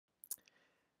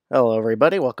Hello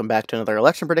everybody, welcome back to another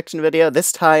election prediction video.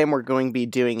 This time we're going to be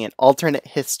doing an alternate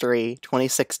history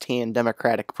 2016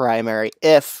 Democratic primary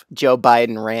if Joe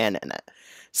Biden ran in it.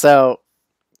 So,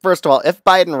 first of all, if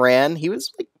Biden ran, he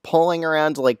was polling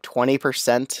around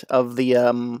 20% of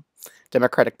the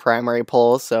Democratic primary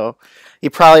polls, so he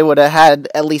probably would have had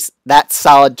at least that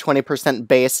solid 20%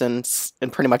 base in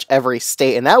pretty much every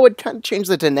state, and that would kind of change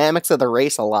the dynamics of the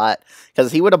race a lot,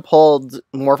 because he would have pulled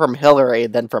more from Hillary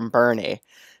than from Bernie.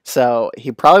 So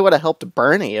he probably would have helped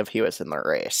Bernie if he was in the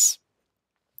race.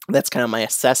 That's kind of my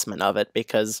assessment of it,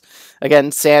 because,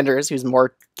 again, Sanders, he was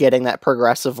more getting that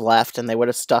progressive left, and they would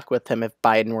have stuck with him if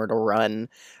Biden were to run.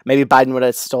 Maybe Biden would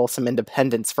have stole some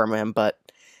independence from him, but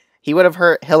he would have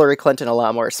hurt Hillary Clinton a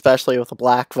lot more, especially with the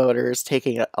black voters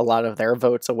taking a lot of their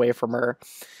votes away from her.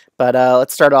 But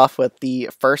let's start off with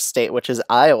the first state, which is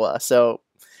Iowa. So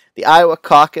the Iowa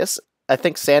caucus, I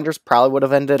think Sanders probably would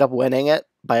have ended up winning it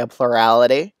by a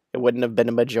plurality. It wouldn't have been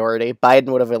a majority. Biden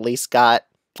would have at least got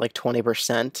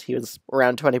 20%. He was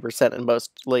around 20% in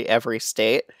mostly every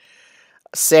state.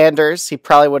 Sanders, he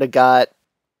probably would have got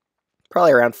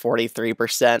around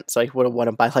 43%, so he would have won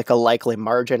it by a likely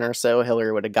margin or so.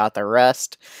 Hillary would have got the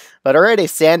rest. But already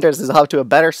Sanders is off to a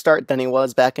better start than he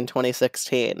was back in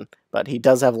 2016, but he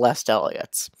does have less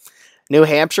delegates. New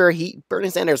Hampshire, Bernie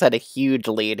Sanders had a huge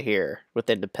lead here with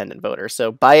independent voters.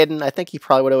 So Biden, I think he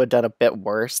probably would have done a bit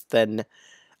worse than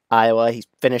Iowa. He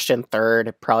finished in third.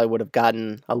 It probably would have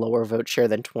gotten a lower vote share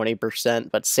than 20%.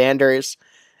 But Sanders,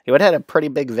 he would have had a pretty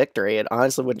big victory. It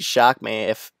honestly wouldn't shock me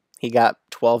if he got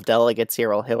 12 delegates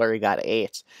here while Hillary got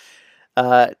 8.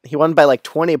 He won by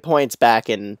 20 points back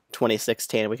in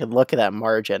 2016. We could look at that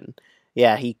margin.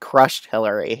 Yeah, he crushed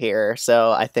Hillary here,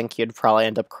 so I think he'd probably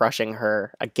end up crushing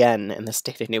her again in the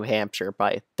state of New Hampshire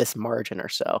by this margin or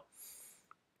so.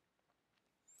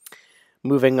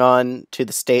 Moving on to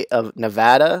the state of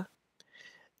Nevada.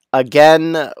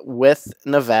 Again, with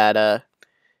Nevada,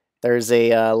 there's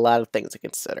a lot of things to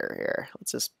consider here.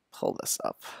 Let's just pull this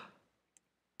up.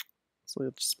 So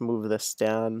let's just move this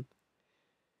down.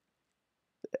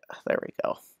 There we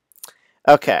go.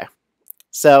 Okay,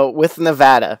 so with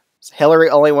Nevada, Hillary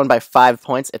only won by 5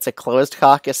 points. It's a closed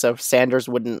caucus, so Sanders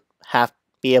wouldn't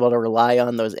be able to rely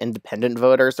on those independent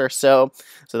voters or so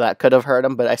that could have hurt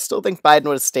him. But I still think Biden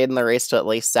would have stayed in the race to at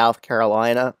least South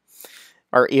Carolina,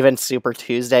 or even Super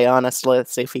Tuesday, honestly.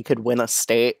 Let's see if he could win a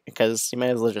state, because he might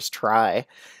as well just try.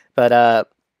 But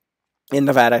in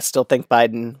Nevada, I still think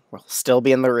Biden will still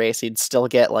be in the race. He'd still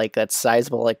get that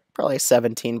sizable, probably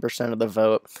 17% of the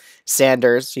vote.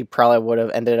 Sanders, he probably would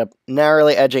have ended up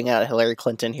narrowly edging out Hillary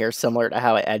Clinton here, similar to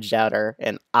how I edged out her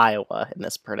in Iowa in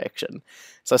this prediction.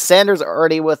 So Sanders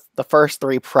already with the first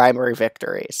 3 primary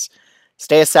victories.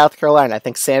 State of South Carolina, I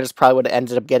think Sanders probably would have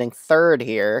ended up getting third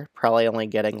here, probably only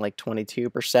getting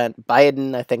 22%.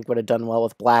 Biden, I think, would have done well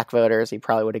with black voters. He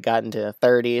probably would have gotten to the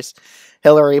 30s.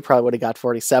 Hillary probably would have got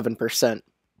 47%.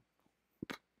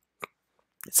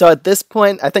 So at this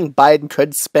point, I think Biden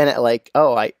could spin it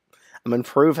I'm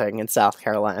improving in South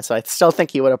Carolina. So I still think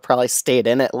he would have probably stayed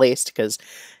in at least, because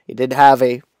he did have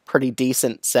a pretty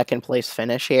decent second place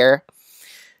finish here.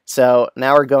 So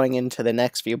now we're going into the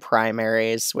next few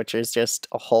primaries, which is just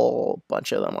a whole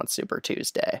bunch of them on Super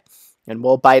Tuesday. And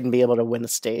will Biden be able to win the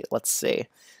state? Let's see.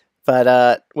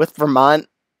 But with Vermont,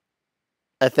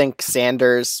 I think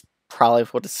Sanders probably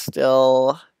would have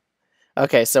still...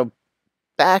 Okay, so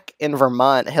back in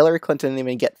Vermont, Hillary Clinton didn't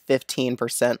even get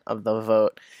 15% of the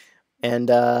vote. And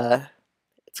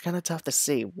it's kind of tough to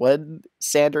see. Would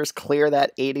Sanders clear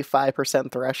that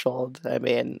 85% threshold? I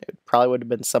mean, it probably would have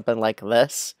been something like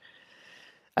this.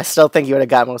 I still think he would have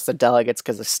got most of the delegates,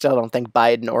 because I still don't think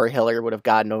Biden or Hillary would have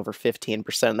gotten over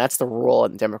 15%. And that's the rule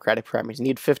in Democratic primaries. You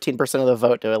need 15% of the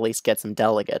vote to at least get some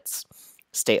delegates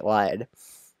statewide.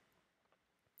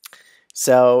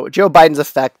 So Joe Biden's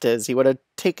effect is he would have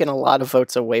taken a lot of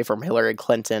votes away from Hillary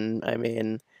Clinton. I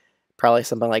mean, probably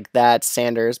something like that.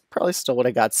 Sanders probably still would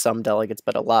have got some delegates,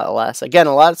 but a lot less. Again,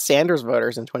 a lot of Sanders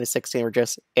voters in 2016 were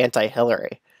just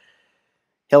anti-Hillary.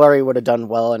 Hillary would have done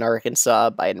well in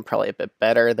Arkansas. Biden probably a bit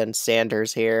better than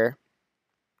Sanders here.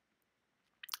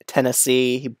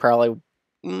 Tennessee, he probably...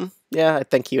 yeah, I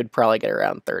think he would probably get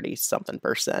around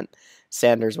 30-something%.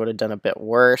 Sanders would have done a bit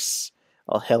worse,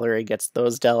 while Hillary gets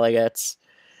those delegates.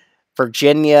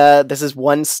 Virginia, this is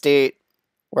one state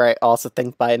where I also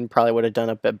think Biden probably would have done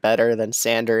a bit better than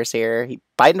Sanders here.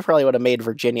 Biden probably would have made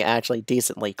Virginia actually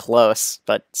decently close,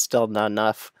 but still not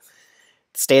enough.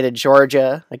 State of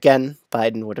Georgia, again,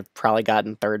 Biden would have probably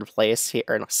gotten third place here,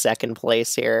 or no, second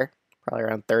place here, probably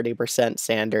around 30%.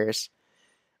 Sanders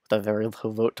with a very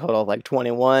low vote total of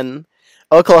 21.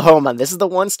 Oklahoma. This is the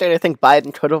one state I think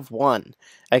Biden could have won.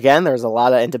 Again, there's a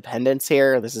lot of independents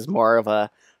here. This is more of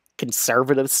a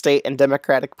conservative state in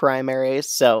Democratic primaries,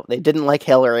 so they didn't like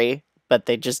Hillary, but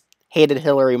they just hated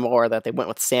Hillary more that they went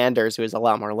with Sanders, who is a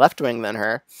lot more left-wing than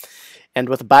her. And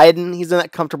with Biden, he's in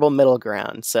that comfortable middle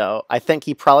ground, so I think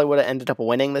he probably would have ended up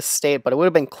winning this state, but it would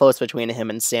have been close between him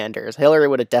and Sanders. Hillary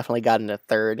would have definitely gotten a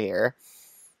third here,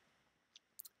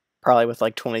 probably with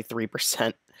like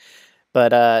 23%.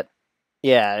 But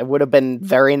yeah, it would have been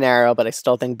very narrow, but I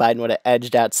still think Biden would have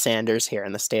edged out Sanders here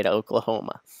in the state of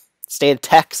Oklahoma. State of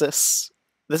Texas.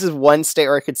 This is one state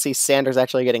where I could see Sanders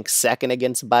actually getting second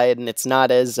against Biden. It's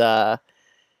not as,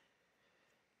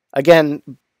 again,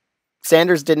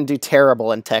 Sanders didn't do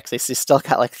terrible in Texas. He still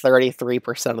got like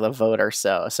 33% of the vote or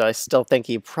so. So I still think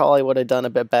he probably would have done a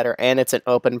bit better. And it's an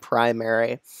open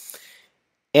primary.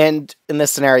 And in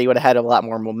this scenario, he would have had a lot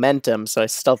more momentum. So I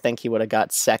still think he would have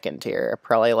got second here.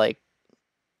 Probably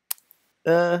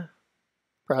about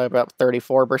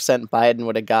 34% Biden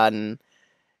would have gotten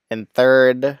in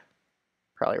third.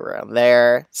 Probably around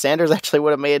there. Sanders actually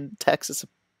would have made Texas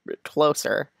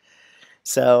closer.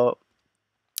 So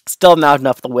still not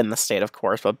enough to win the state, of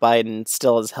course, but Biden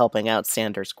still is helping out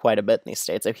Sanders quite a bit in these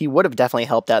states. He would have definitely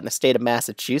helped out in the state of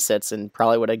Massachusetts and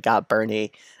probably would have got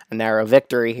Bernie a narrow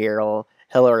victory here.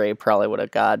 Hillary probably would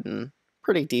have gotten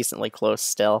pretty decently close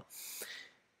still.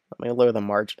 Let me lower the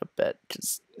margin a bit,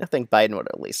 because I think Biden would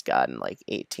have at least gotten like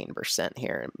 18%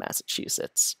 here in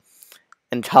Massachusetts.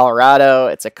 In Colorado,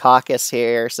 it's a caucus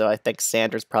here, so I think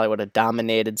Sanders probably would have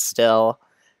dominated still.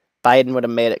 Biden would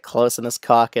have made it close in this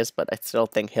caucus, but I still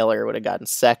think Hillary would have gotten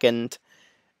second.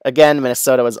 Again,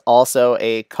 Minnesota was also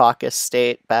a caucus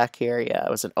state back here. Yeah, it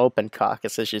was an open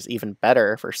caucus, which is even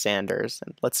better for Sanders.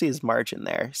 And let's see his margin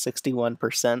there,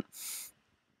 61%.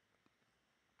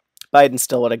 Biden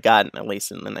still would have gotten at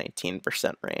least in the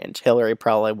 19% range. Hillary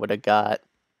probably would have got...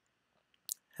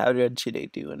 How did she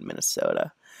do in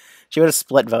Minnesota? She would have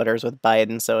split voters with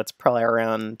Biden, so it's probably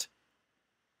around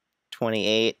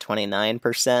 28,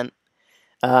 29%.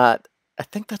 I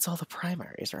think that's all the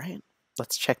primaries, right?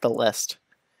 Let's check the list.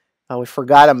 Oh, we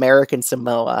forgot American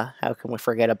Samoa. How can we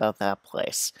forget about that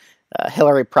place?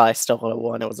 Hillary probably still would have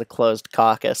won. It was a closed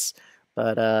caucus,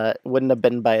 but it wouldn't have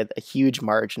been by a huge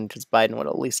margin because Biden would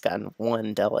have at least gotten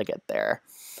one delegate there.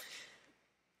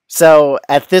 So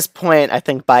at this point, I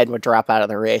think Biden would drop out of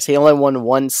the race. He only won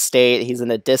one state. He's in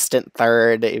a distant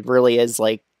third. It really is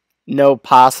like no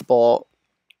possible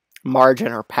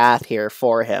margin or path here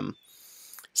for him.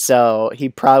 So he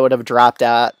probably would have dropped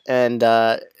out, and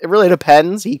it really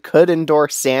depends. He could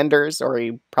endorse Sanders, or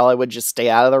he probably would just stay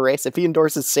out of the race. If he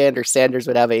endorses Sanders, Sanders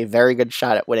would have a very good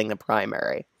shot at winning the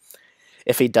primary.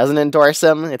 If he doesn't endorse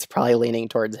him, it's probably leaning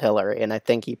towards Hillary, and I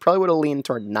think he probably would have leaned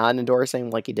toward not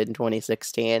endorsing like he did in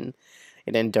 2016.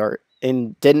 He didn't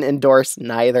endorse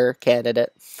neither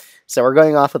candidate. So we're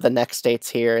going off of the next states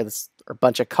here. There's a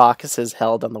bunch of caucuses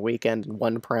held on the weekend and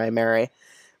one primary.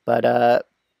 But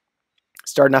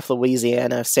starting off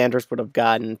Louisiana, Sanders would have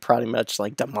gotten pretty much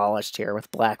like demolished here with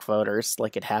black voters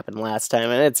like it happened last time.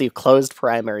 And it's a closed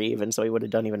primary even, so he would have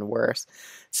done even worse.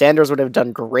 Sanders would have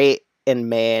done great in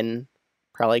Maine,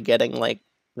 probably getting like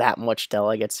that much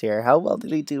delegates here. How well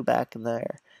did he do back in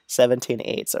there?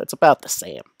 17-8, so it's about the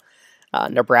same.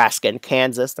 Nebraska and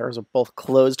Kansas, those are both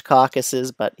closed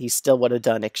caucuses, but he still would have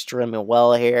done extremely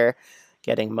well here,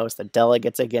 getting most of the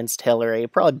delegates against Hillary,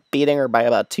 probably beating her by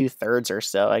about 2/3 or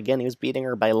so. Again, he was beating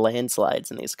her by landslides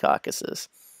in these caucuses.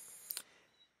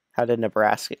 How did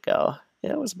Nebraska go?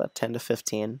 Yeah, it was about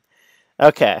 10-15.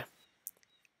 Okay.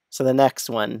 So the next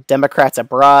one, Democrats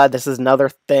abroad. This is another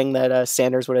thing that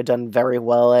Sanders would have done very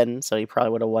well in, so he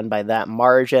probably would have won by that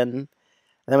margin. And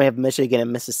then we have Michigan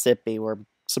and Mississippi, where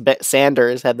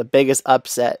Sanders had the biggest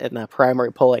upset in the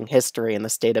primary polling history in the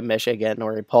state of Michigan,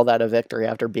 where he pulled out a victory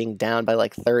after being down by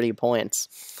like 30 points.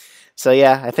 So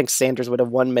yeah, I think Sanders would have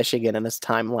won Michigan in this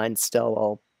timeline still,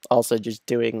 while also just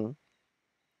doing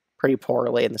pretty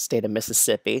poorly in the state of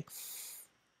Mississippi.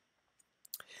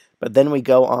 But then we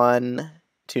go on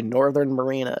to Northern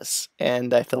Marinas,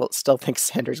 and I still think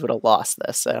Sanders would have lost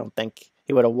this. I don't think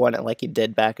he would have won it like he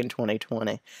did back in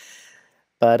 2020.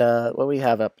 But what we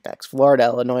have up next? Florida,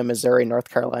 Illinois, Missouri, North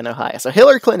Carolina, Ohio. So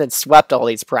Hillary Clinton swept all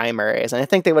these primaries, and I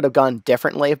think they would have gone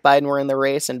differently if Biden were in the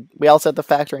race. And we also have to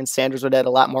factor in Sanders would have had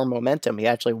a lot more momentum. He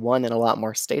actually won in a lot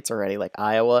more states already, like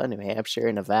Iowa, New Hampshire,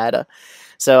 and Nevada.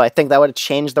 So I think that would have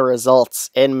changed the results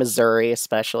in Missouri,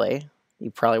 especially. He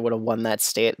probably would have won that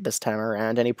state this time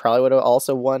around, and he probably would have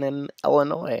also won in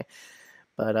Illinois.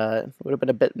 but it would have been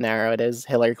a bit narrow. It is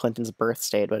Hillary Clinton's birth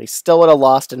state, but he still would have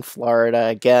lost in Florida.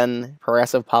 Again,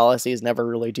 progressive policies never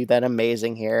really do that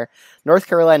amazing here. North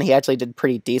Carolina, he actually did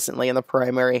pretty decently in the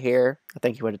primary here. I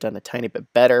think he would have done a tiny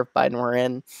bit better if Biden were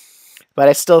in. But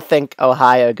I still think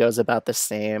Ohio goes about the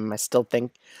same. I still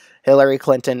think Hillary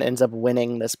Clinton ends up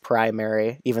winning this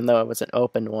primary, even though it was an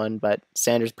open one. But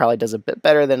Sanders probably does a bit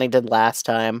better than he did last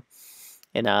time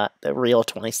in the real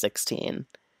 2016.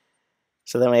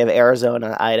 So then we have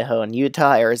Arizona, Idaho, and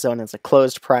Utah. Arizona is a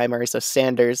closed primary, so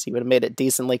Sanders, he would have made it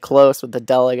decently close with the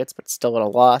delegates, but still would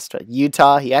have lost. But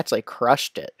Utah, he actually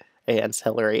crushed it against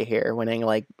Hillary here, winning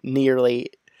like nearly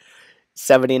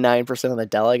 79% of the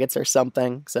delegates or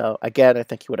something. So again, I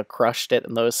think he would have crushed it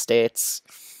in those states.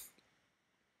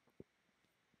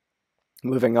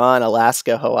 Moving on,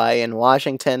 Alaska, Hawaii, and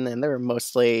Washington, and they were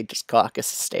mostly just caucus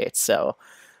states, so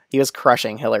he was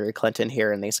crushing Hillary Clinton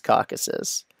here in these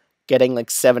caucuses, getting like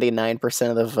 79%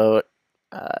 of the vote,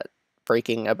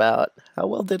 breaking about, how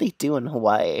well did he do in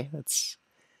Hawaii? That's,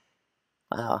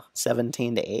 wow,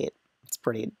 17-8. It's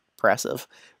pretty impressive.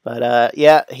 But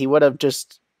yeah, he would have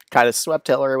just kind of swept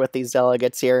Hillary with these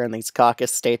delegates here, and these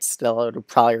caucus states still would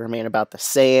probably remain about the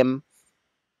same.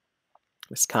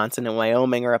 Wisconsin and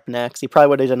Wyoming are up next. He probably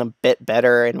would have done a bit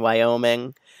better in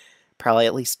Wyoming, probably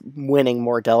at least winning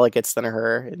more delegates than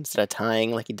her instead of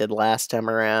tying like he did last time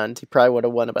around. He probably would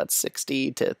have won about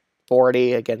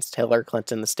 60-40 against Hillary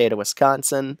Clinton in the state of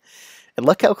Wisconsin. And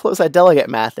look how close that delegate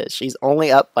math is. She's only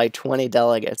up by 20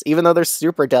 delegates. Even though they're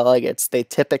super delegates, they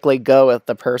typically go with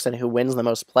the person who wins the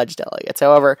most pledged delegates.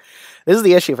 However, this is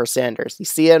the issue for Sanders. You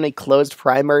see how many closed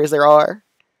primaries there are?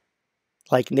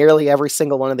 Like, nearly every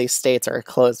single one of these states are a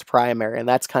closed primary, and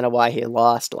that's kind of why he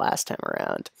lost last time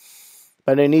around.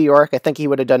 But in New York, I think he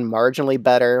would have done marginally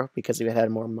better because he would have had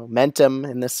more momentum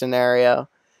in this scenario,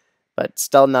 but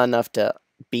still not enough to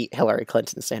beat Hillary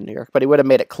Clinton in New York, but he would have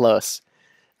made it close.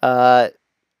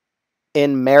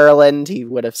 In Maryland, he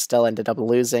would have still ended up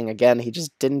losing. Again, he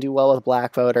just didn't do well with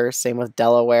black voters. Same with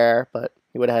Delaware, but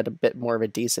he would have had a bit more of a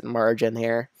decent margin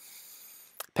here.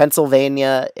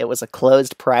 Pennsylvania, it was a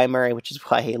closed primary, which is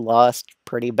why he lost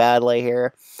pretty badly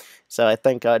here. So I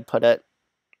think I'd put it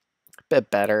a bit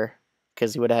better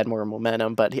because he would have had more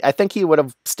momentum. But I think he would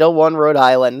have still won Rhode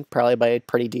Island, probably by a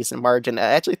pretty decent margin. I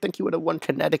actually think he would have won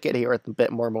Connecticut here with a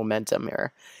bit more momentum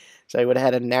here. So he would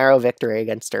have had a narrow victory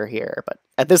against her here. But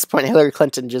at this point, Hillary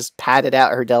Clinton just padded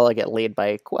out her delegate lead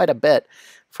by quite a bit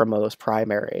from those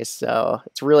primaries. So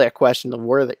it's really a question of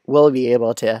where will he be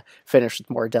able to finish with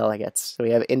more delegates. So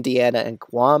we have Indiana and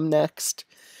Guam next.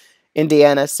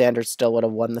 Indiana, Sanders still would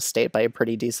have won the state by a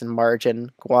pretty decent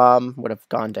margin. Guam would have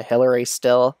gone to Hillary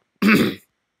still.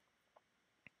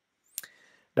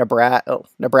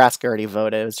 Nebraska already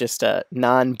voted. It was just a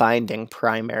non-binding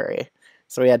primary.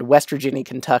 So we had West Virginia,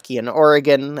 Kentucky, and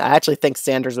Oregon. I actually think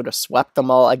Sanders would have swept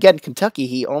them all. Again, Kentucky,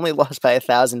 he only lost by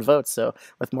 1,000 votes, so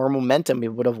with more momentum, he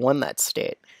would have won that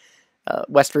state.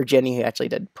 West Virginia, he actually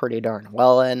did pretty darn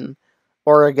well in.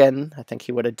 Oregon, I think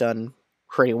he would have done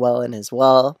pretty well in as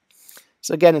well.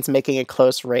 So again, it's making a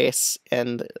close race,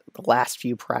 and the last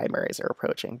few primaries are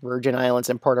approaching. Virgin Islands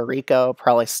and Puerto Rico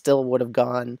probably still would have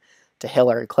gone to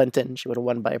Hillary Clinton. She would have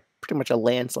won by pretty much a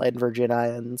landslide in Virgin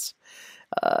Islands.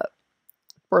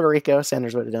 Puerto Rico,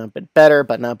 Sanders would have done a bit better,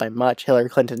 but not by much. Hillary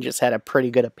Clinton just had a pretty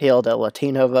good appeal to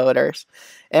Latino voters.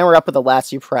 And we're up with the last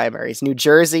few primaries. New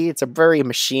Jersey, it's a very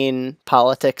machine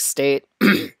politics state.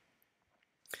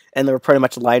 And they were pretty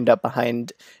much lined up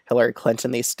behind Hillary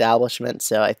Clinton, the establishment,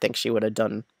 so I think she would have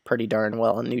done pretty darn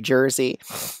well in New Jersey.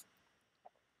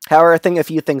 However, I think a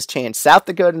few things changed. South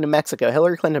Dakota and New Mexico,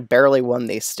 Hillary Clinton barely won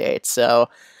these states, so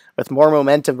with more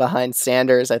momentum behind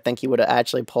Sanders, I think he would have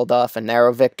actually pulled off a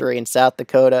narrow victory in South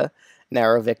Dakota,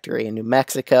 narrow victory in New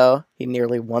Mexico. He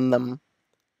nearly won them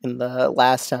in the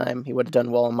last time. He would have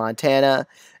done well in Montana,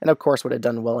 and of course would have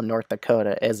done well in North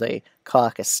Dakota as a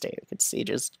caucus state. We could see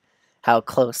just how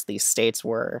close these states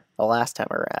were the last time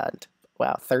around.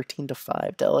 Wow,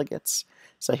 13-5 delegates.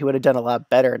 So he would have done a lot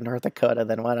better in North Dakota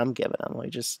than what I'm giving him.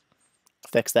 We just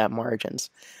fixed that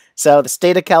margins. So the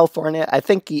state of California, I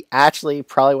think he actually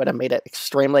probably would have made it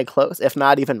extremely close, if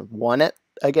not even won it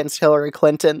against Hillary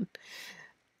Clinton.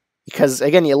 Because,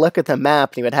 again, you look at the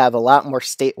map, and he would have a lot more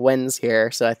state wins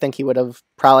here. So I think he would have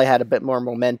probably had a bit more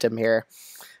momentum here.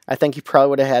 I think he probably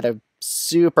would have had a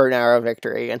super narrow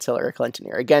victory against Hillary Clinton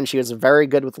here. Again, she was very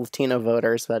good with Latino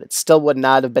voters, but it still would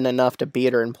not have been enough to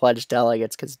beat her in pledged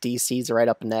delegates because DC's right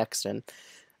up next. And,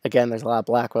 again, there's a lot of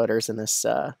black voters in this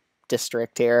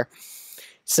district here.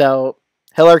 So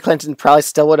Hillary Clinton probably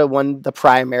still would have won the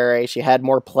primary. She had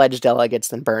more pledged delegates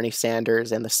than Bernie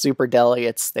Sanders, and the super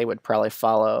delegates, they would probably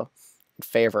follow in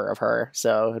favor of her.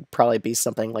 So it'd probably be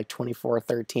something like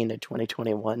 24-13 to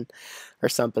 2021 or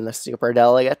something, the super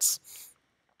delegates.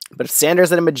 But if Sanders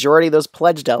had a majority of those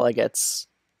pledge delegates,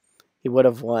 he would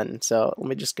have won. So let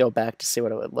me just go back to see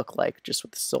what it would look like just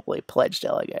with solely pledge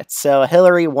delegates. So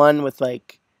Hillary won with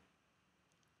like,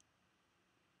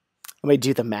 let me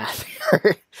do the math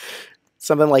here.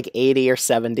 Something like 80 or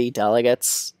 70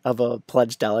 delegates of a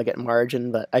pledged delegate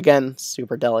margin. But again,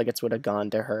 super delegates would have gone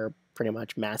to her pretty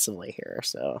much massively here.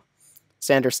 So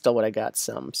Sanders still would have got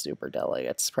some super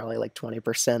delegates, probably like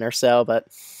 20% or so. But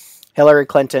Hillary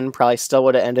Clinton probably still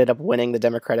would have ended up winning the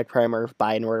Democratic primary if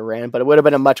Biden were to run, but it would have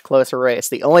been a much closer race.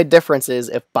 The only difference is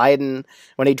if Biden,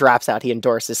 when he drops out, he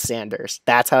endorses Sanders.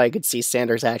 That's how I could see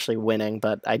Sanders actually winning,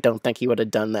 but I don't think he would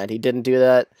have done that. He didn't do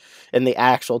that in the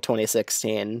actual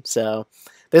 2016. So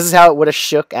this is how it would have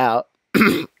shook out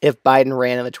if Biden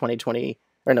ran in the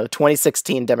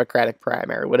 2016 Democratic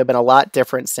primary. It would have been a lot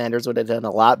different. Sanders would have done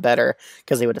a lot better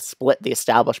because he would have split the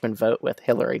establishment vote with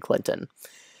Hillary Clinton.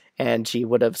 And she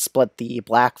would have split the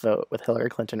black vote with Hillary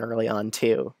Clinton early on,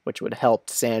 too, which would have helped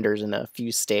Sanders in a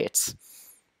few states.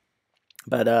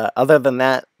 But other than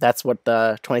that, that's what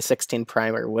the 2016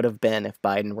 primary would have been if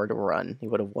Biden were to run. He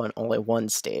would have won only one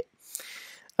state.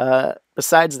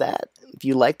 Besides that, if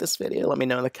you like this video, let me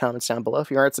know in the comments down below. If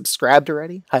you aren't subscribed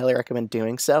already, highly recommend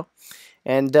doing so.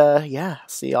 And yeah,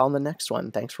 see y'all in the next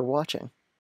one. Thanks for watching.